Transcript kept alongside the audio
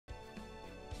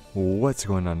What's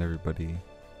going on, everybody?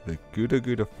 The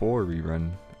GudaGuda 4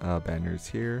 rerun banner's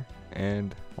here,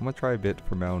 and I'm gonna try a bit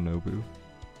for Maou Nobu.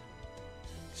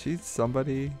 She's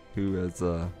somebody who has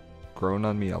grown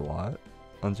on me a lot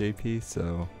on JP,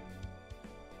 so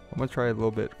I'm gonna try a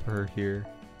little bit for her here,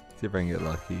 see if I can get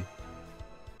lucky.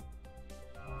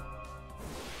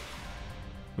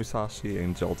 Musashi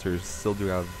and Jolters still do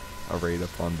have a rate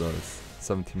up on the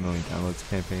 17 million downloads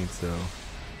campaign, so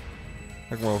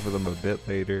I can roll over them a bit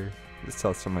later. Just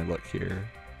test on my luck here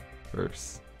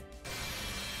first.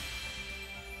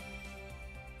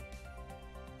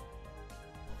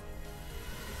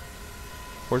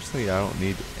 Fortunately, I don't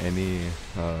need any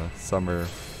summer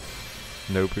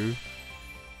Nobu.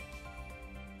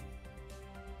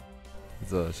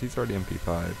 She's already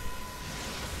MP5.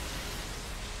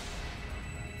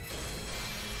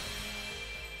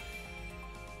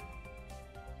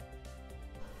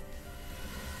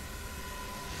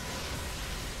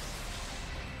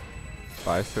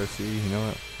 Five-star C, you know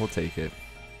what? We'll take it.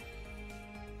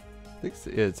 I think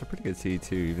it's a pretty good C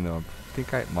too, even though I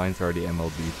think mine's already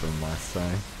MLB from last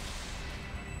time.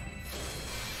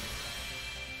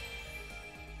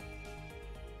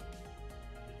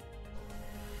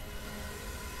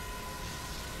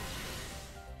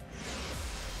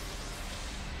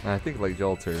 And I think like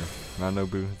Jolter, Maou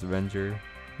Nobu is Avenger.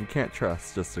 You can't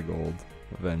trust just a gold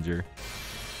Avenger.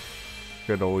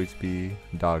 Could always be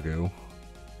Doggo.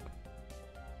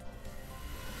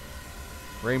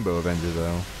 Rainbow Avenger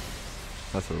though,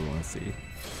 that's what we want to see.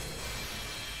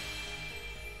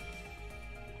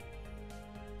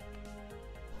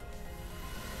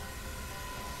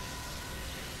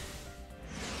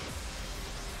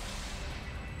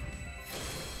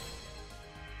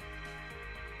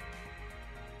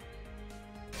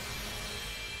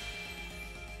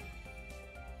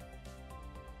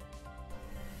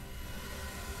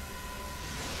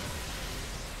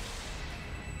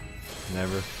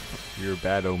 Never. You're a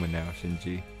bad omen now,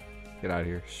 Shinji. Get out of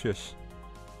here. Shush.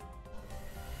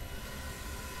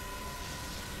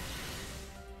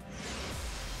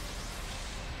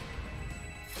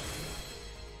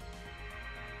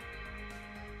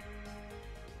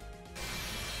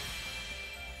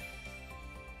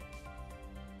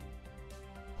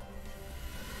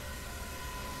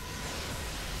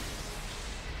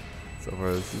 So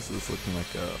far, this is looking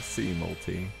like a C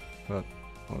multi, but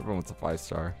everyone wants a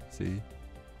 5-star. See?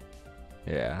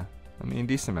 Yeah, I mean,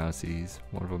 decent amount of C's.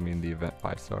 One of them being the event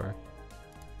 5-star.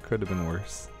 Could have been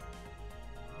worse.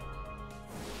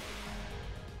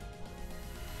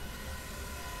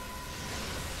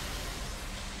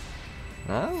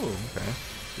 Oh, okay.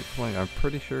 Good point. I'm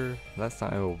pretty sure that's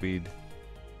not MLB'd.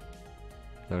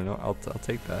 I don't know. I'll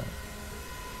take that.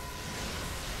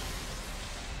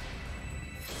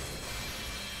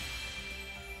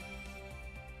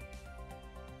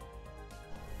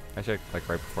 I checked like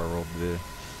right before I rolled the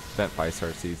event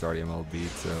 5-star C is already MLB,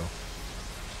 so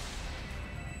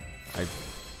I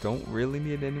don't really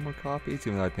need any more copies,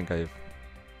 even though I think I've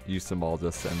used them all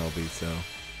just to MLB, so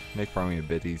make farming a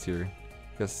bit easier.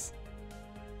 Because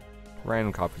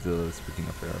random copies of those picking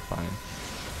up there are fine.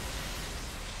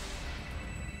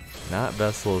 Not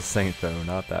Vessel of Saint though,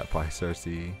 not that 5-star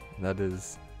C. That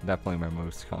is definitely my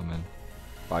most common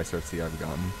 5-star C I've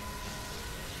gotten.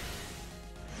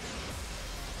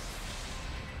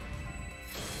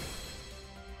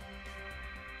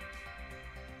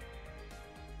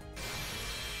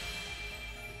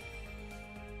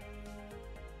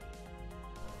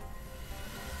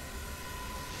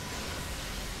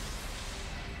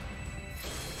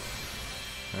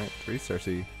 Alright, 3-star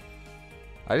C.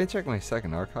 I didn't check my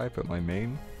second archive, but my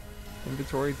main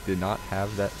inventory did not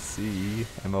have that C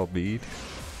MLB'd.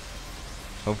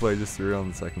 Hopefully I just threw it on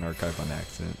the second archive on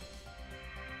accident.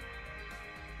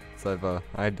 So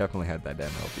I definitely had that MLB'd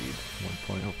at one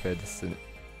point. Hopefully I just didn't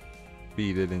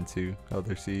feed it into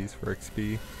other C's for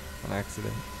XP on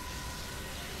accident.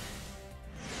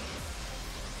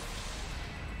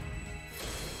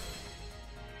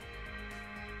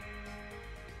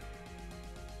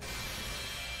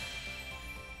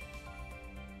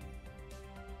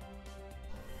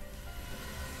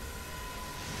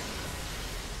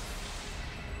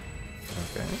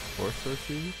 Okay, 4-star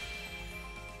C.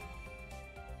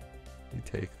 You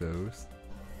take those.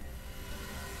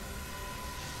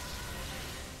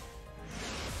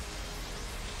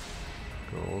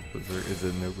 Gold, is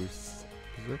it Nobu's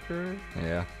Berserker?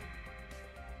 Yeah.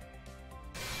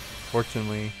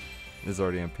 Fortunately, this is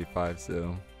already MP5,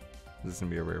 so this is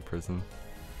gonna be a rare prism.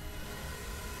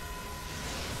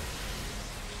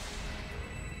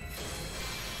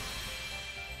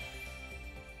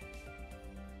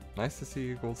 Nice to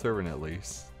see a gold servant at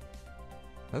least.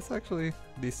 That's actually a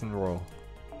decent roll.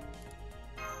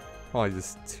 Probably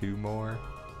just 2 more.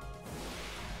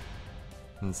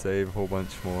 And save a whole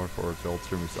bunch more for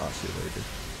Ultra Musashi later.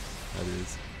 That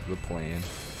is the plan.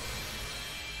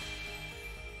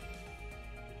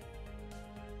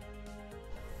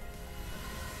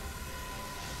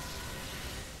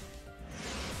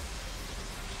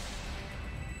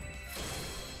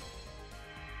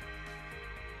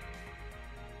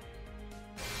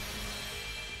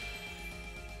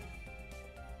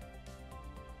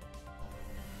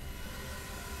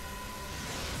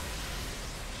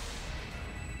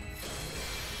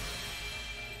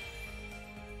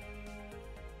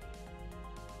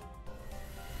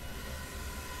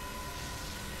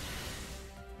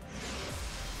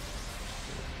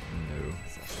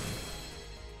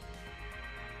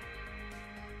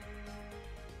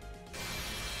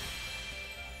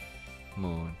 Come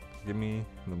on, give me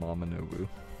the Mama Nobu.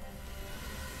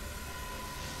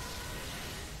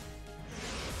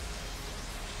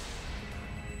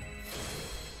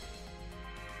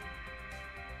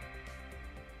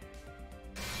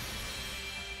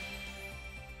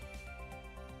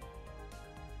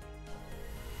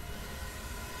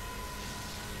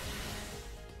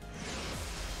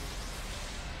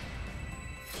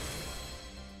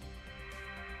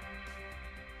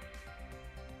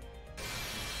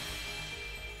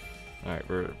 Alright,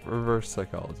 reverse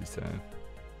psychology time.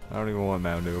 I don't even want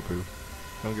Maou Nobu.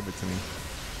 Don't give it to me.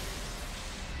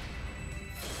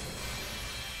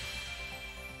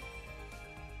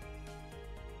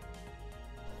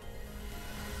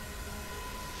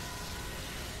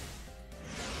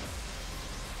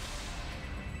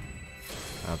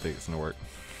 I don't think it's gonna work.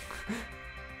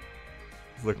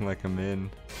 It's looking like I'm in.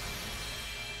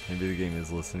 Maybe the game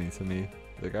is listening to me.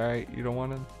 Like, alright, you don't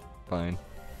want him? Fine.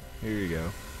 Here you go.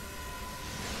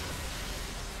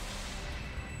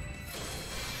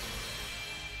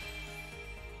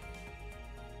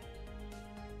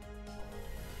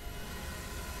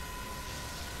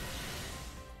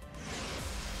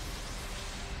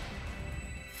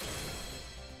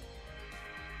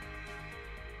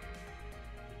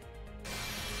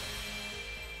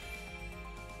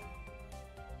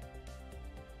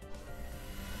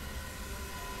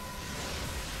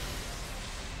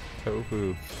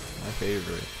 Tofu, my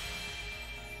favorite.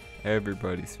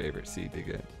 Everybody's favorite seed to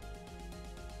get.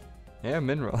 Yeah,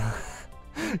 mineral.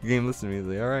 Game listened to me,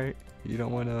 like, alright, you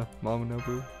don't want a Mama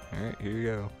Nobu? Alright, here you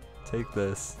go. Take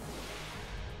this.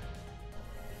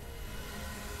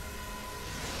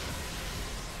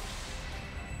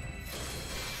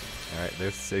 Alright,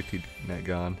 there's the safety net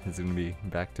gone. It's gonna be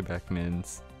back-to-back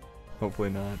mins. Hopefully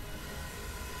not.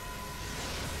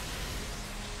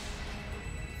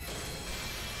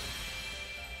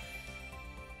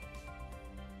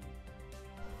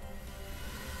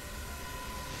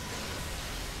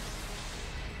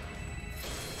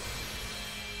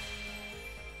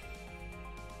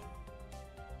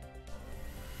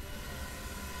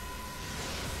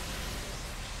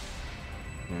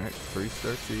 Alright,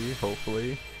 3-star C,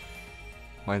 hopefully.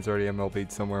 Mine's already MLB'd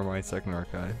somewhere in my second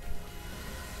archive.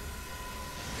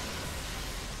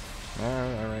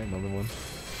 Alright, another one.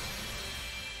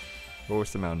 What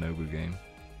was the Maou Nobu game?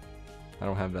 I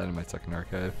don't have that in my second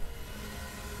archive.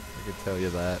 I could tell you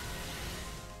that.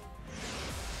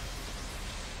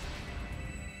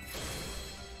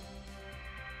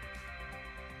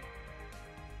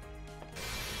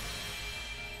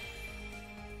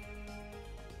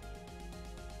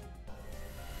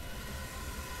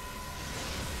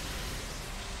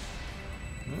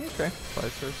 Okay,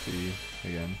 5-star C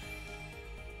again.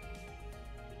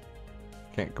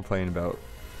 Can't complain about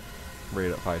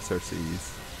rate up 5-star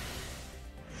Cs.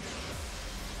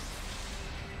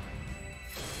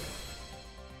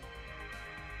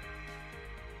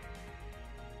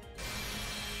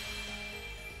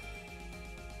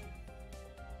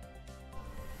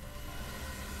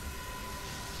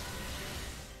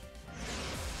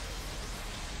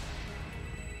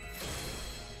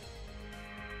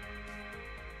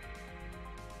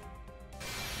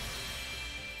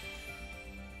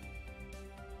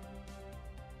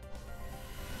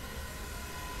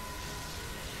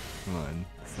 Come on,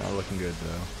 it's not looking good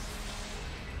though.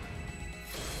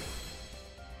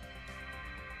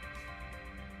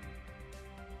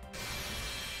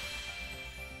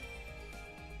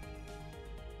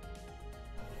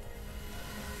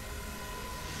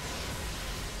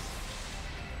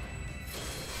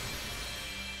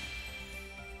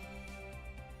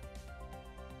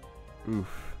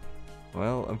 Oof.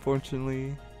 Well,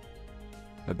 unfortunately,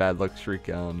 a bad luck streak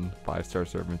on 5-star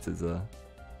servants is a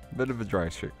bit of a dry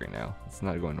streak right now. It's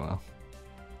not going well.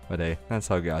 But hey, that's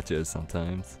how gacha is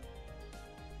sometimes.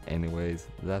 Anyways,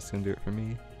 that's gonna do it for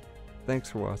me. Thanks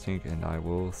for watching, and I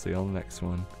will see you on the next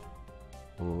one.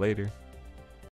 Later.